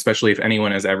 And especially if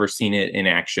anyone has ever seen it in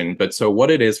action. But so what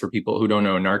it is for people who don't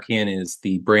know, Narcan is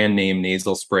the brand name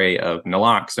nasal spray of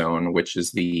naloxone, which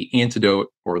is the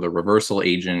antidote or the reversal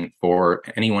agent for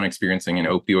anyone experiencing an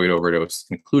opioid overdose,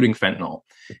 including fentanyl.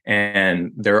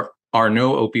 And there are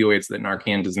no opioids that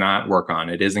Narcan does not work on.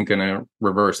 It isn't going to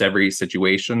reverse every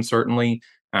situation, certainly.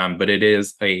 But it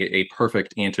is a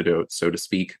perfect antidote, so to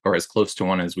speak, or as close to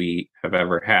one as we have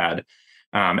ever had.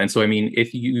 And so, I mean,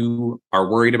 if you are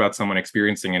worried about someone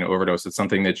experiencing an overdose, it's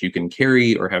something that you can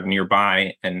carry or have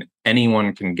nearby, and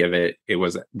anyone can give it.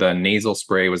 The nasal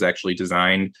spray was actually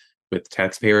designed with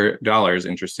taxpayer dollars,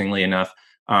 interestingly enough,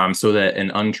 so that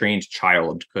an untrained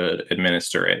child could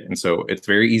administer it. And so it's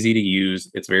very easy to use.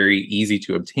 It's very easy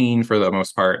to obtain for the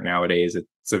most part nowadays.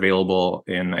 It's available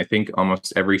in, I think,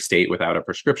 almost every state without a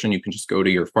prescription. You can just go to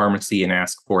your pharmacy and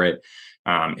ask for it.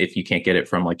 If you can't get it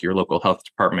from like your local health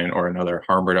department or another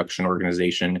harm reduction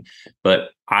organization. But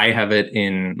I have it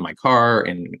in my car,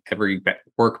 in every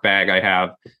work bag I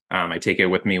have. I take it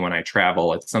with me when I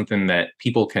travel. It's something that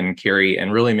people can carry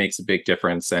and really makes a big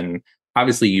difference. And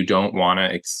obviously you don't want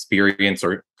to experience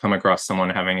or come across someone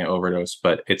having an overdose,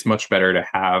 but it's much better to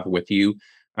have with you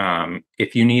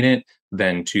if you need it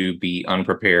than to be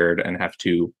unprepared and have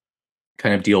to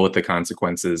kind of deal with the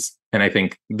consequences. And I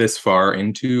think this far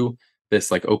into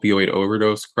this like opioid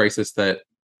overdose crisis that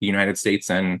the United States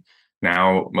and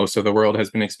now most of the world has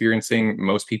been experiencing,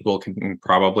 most people can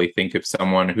probably think of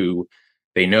someone who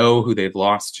they know who they've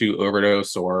lost to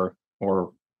overdose or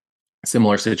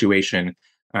similar situation.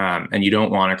 And you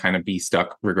don't want to kind of be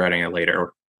stuck regretting it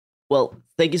later. Well,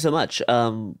 thank you so much.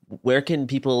 Where can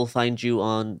people find you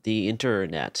on the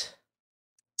internet?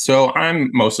 So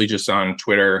I'm mostly just on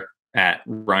Twitter at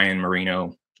Ryan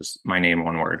Marino, just my name,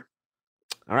 one word.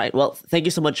 All right. Well, thank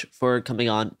you so much for coming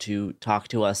on to talk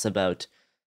to us about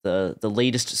the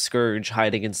latest scourge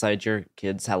hiding inside your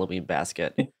kid's Halloween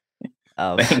basket.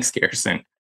 Thanks, Garrison.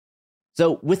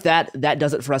 So with that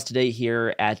does it for us today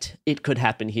here at It Could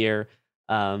Happen Here.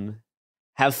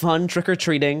 Have fun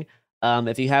trick-or-treating.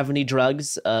 If you have any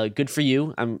drugs, good for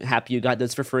you. I'm happy you got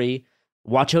those for free.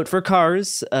 Watch out for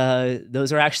cars.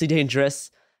 Those are actually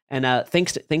dangerous. And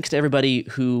thanks to everybody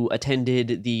who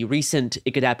attended the recent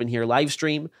It Could Happen Here live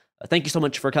stream. Thank you so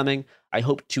much for coming. I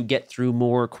hope to get through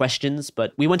more questions,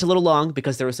 but we went a little long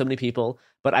because there were so many people.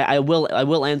 But I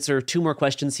will answer 2 more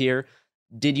questions here.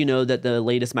 Did you know that the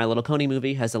latest My Little Pony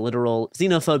movie has a literal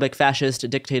xenophobic fascist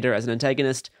dictator as an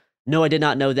antagonist? No, I did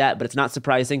not know that, but it's not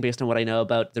surprising based on what I know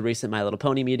about the recent My Little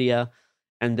Pony media.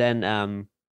 And then,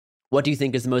 what do you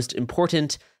think is the most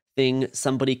important thing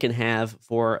somebody can have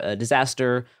for a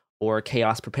disaster or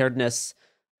chaos preparedness?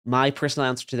 My personal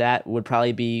answer to that would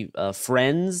probably be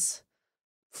friends.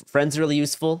 Friends are really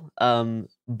useful.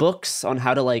 Books on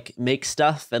how to like make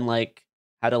stuff and like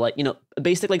how to, like,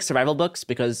 basic, like, survival books,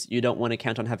 because you don't want to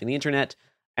count on having the internet.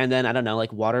 And then, I don't know,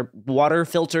 like, water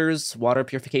filters, water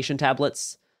purification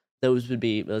tablets. Those would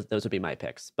be my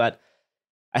picks. But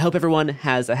I hope everyone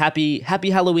has a happy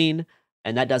Halloween.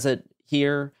 And that does it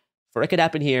here for It Could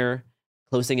Happen Here,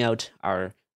 closing out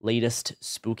our latest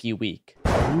spooky week.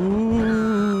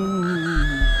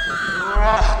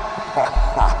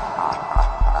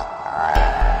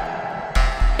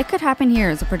 It Could Happen Here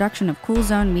is a production of Cool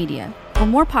Zone Media. For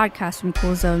more podcasts from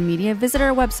Cool Zone Media, visit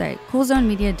our website,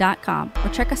 coolzonemedia.com, or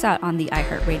check us out on the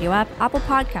iHeartRadio app, Apple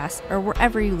Podcasts, or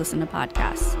wherever you listen to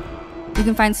podcasts. You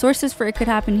can find sources for It Could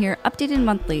Happen Here updated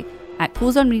monthly at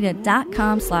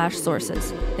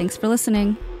coolzonemedia.com/sources. Thanks for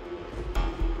listening.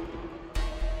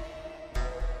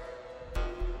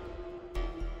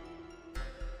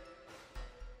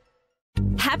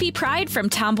 Happy Pride from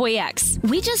Tomboy X.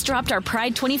 We just dropped our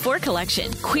Pride 24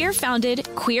 collection. Queer founded,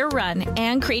 queer run,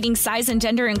 and creating size and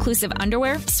gender inclusive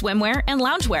underwear, swimwear, and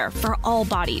loungewear for all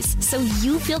bodies, so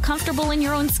you feel comfortable in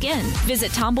your own skin.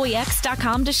 Visit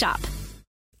tomboyx.com to shop.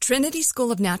 Trinity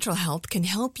School of Natural Health can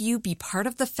help you be part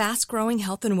of the fast-growing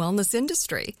health and wellness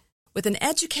industry. With an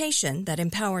education that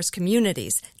empowers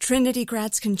communities, Trinity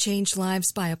grads can change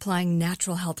lives by applying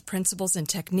natural health principles and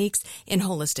techniques in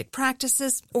holistic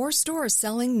practices or stores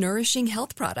selling nourishing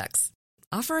health products.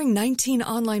 Offering 19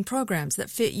 online programs that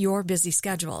fit your busy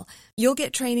schedule, you'll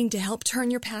get training to help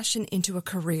turn your passion into a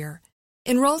career.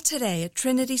 Enroll today at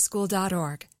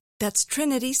trinityschool.org. That's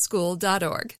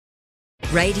trinityschool.org.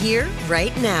 Right here,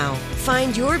 right now.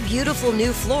 Find your beautiful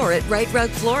new floor at Right Rug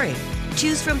Flooring.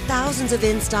 Choose from thousands of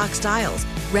in-stock styles,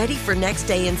 ready for next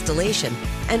day installation,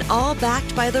 and all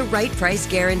backed by the right price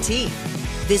guarantee.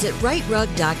 Visit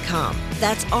rightrug.com.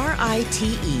 That's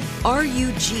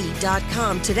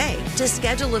RITERUG.com today to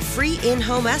schedule a free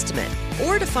in-home estimate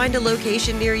or to find a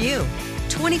location near you.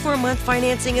 24-month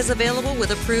financing is available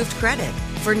with approved credit.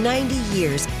 For 90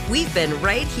 years, we've been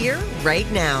right here,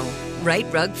 right now. Right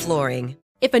Rug Flooring.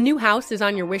 If a new house is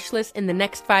on your wish list in the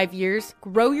next 5 years,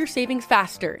 grow your savings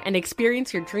faster and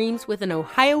experience your dreams with an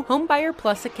Ohio Homebuyer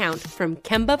Plus account from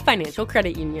Kemba Financial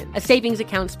Credit Union. A savings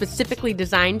account specifically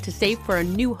designed to save for a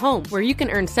new home, where you can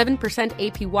earn 7%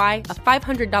 APY, a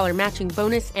 $500 matching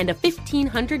bonus, and a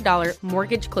 $1,500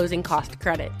 mortgage closing cost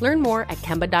credit. Learn more at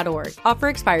Kemba.org. Offer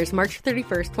expires March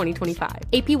 31st, 2025.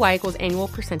 APY equals annual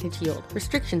percentage yield.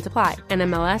 Restrictions apply.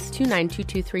 NMLS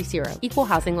 292230. Equal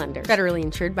housing lender. Federally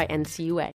insured by NCUA.